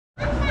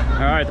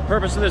Alright, the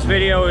purpose of this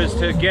video is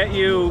to get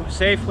you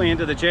safely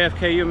into the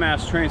JFK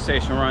UMASS train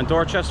station. We're on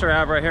Dorchester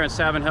Ave right here in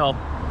Savin Hill.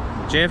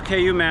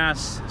 JFK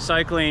UMASS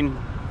cycling,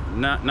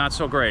 not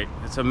so great.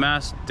 It's a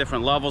mess,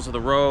 different levels of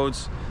the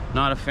roads.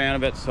 Not a fan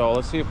of it, so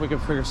let's see if we can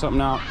figure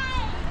something out.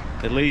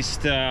 At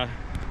least if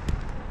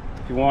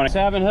you want to.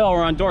 Savin Hill,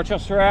 we're on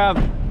Dorchester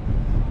Ave.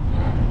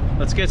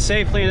 Let's get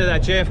safely into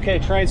that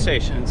JFK train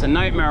station. It's a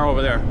nightmare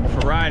over there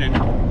for riding.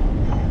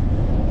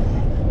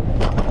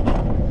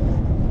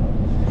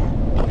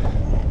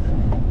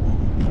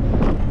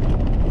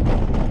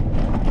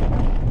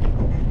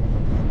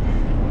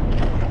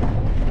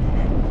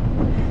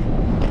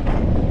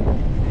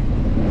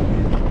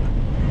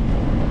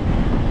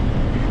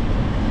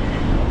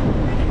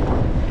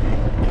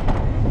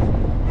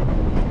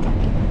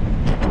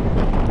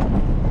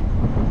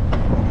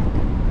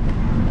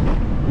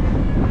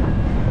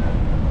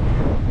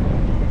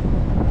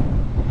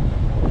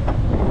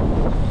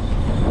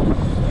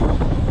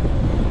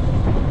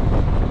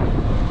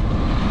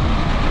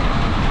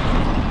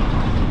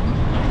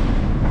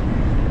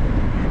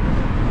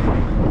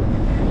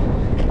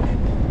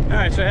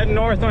 So heading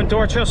north on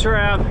Dorchester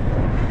Ave,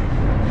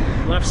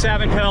 left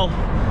Savin Hill.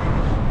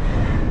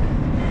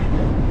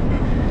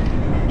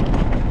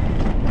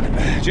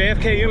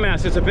 JFK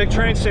UMass, it's a big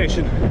train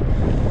station.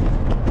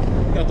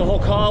 Got the whole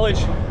college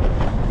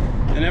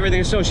and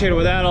everything associated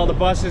with that, all the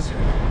buses.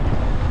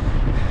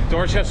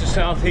 Dorchester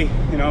Southie,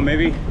 you know,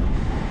 maybe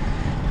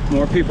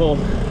more people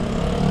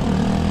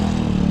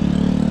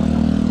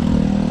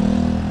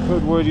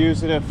would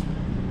use it if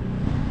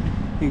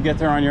you can get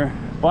there on your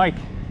bike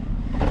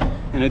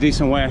in a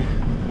decent way.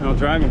 You know,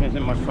 driving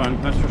isn't much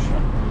fun, that's for sure.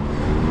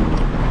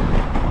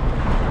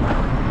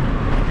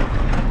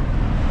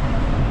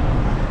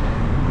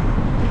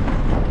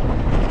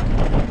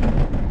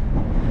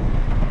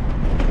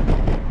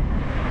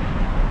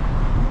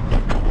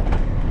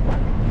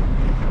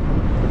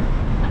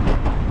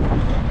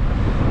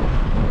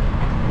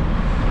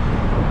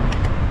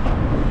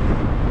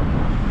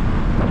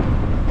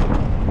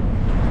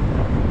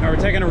 Now we're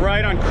taking a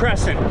right on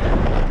Crescent.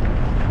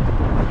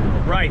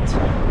 Right.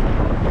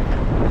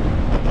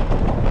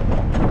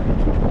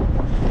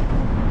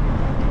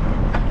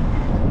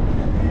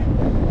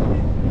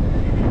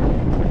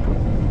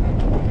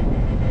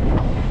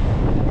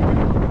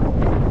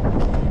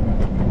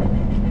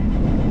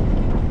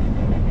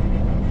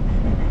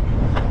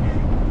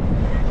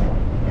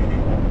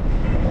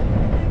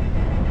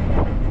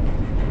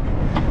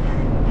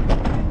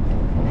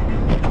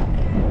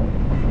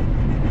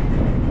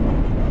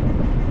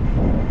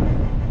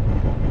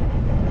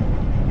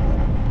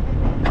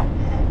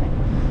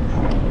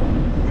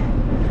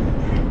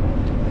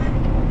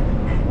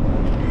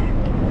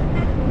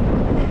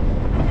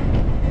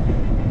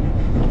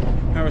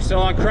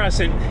 Still on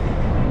Crescent,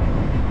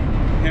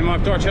 came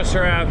off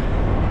Dorchester Ave,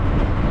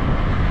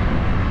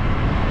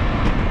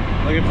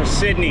 looking for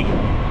Sydney,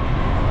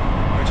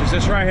 which is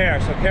this right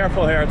here, so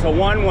careful here. It's a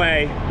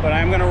one-way, but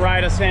I'm going to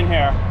ride us in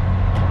here.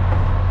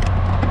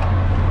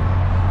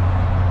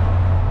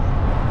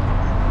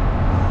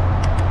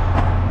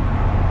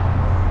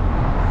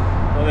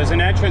 Well, there's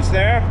an entrance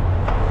there.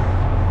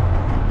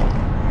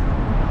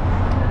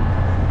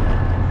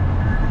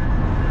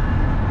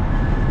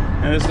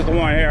 And this is the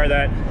one here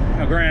that,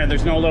 now granted,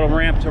 there's no little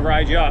ramp to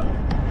ride you up,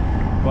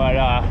 but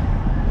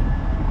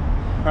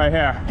right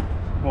here,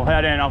 we'll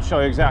head in, I'll show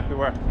you exactly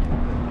where.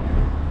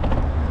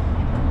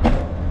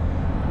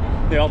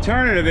 The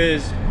alternative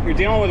is you're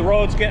dealing with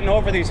roads getting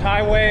over these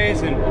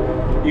highways and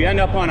you end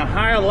up on a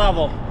higher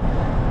level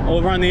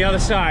over on the other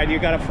side. You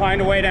got to find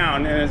a way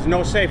down, and there's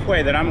no safe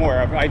way that I'm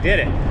aware of. I did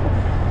it.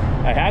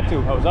 I had to,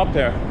 I was up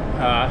there.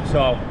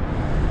 So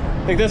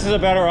I think this is a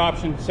better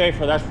option,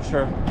 safer, that's for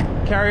sure.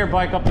 Carry your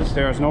bike up the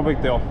stairs, no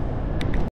big deal.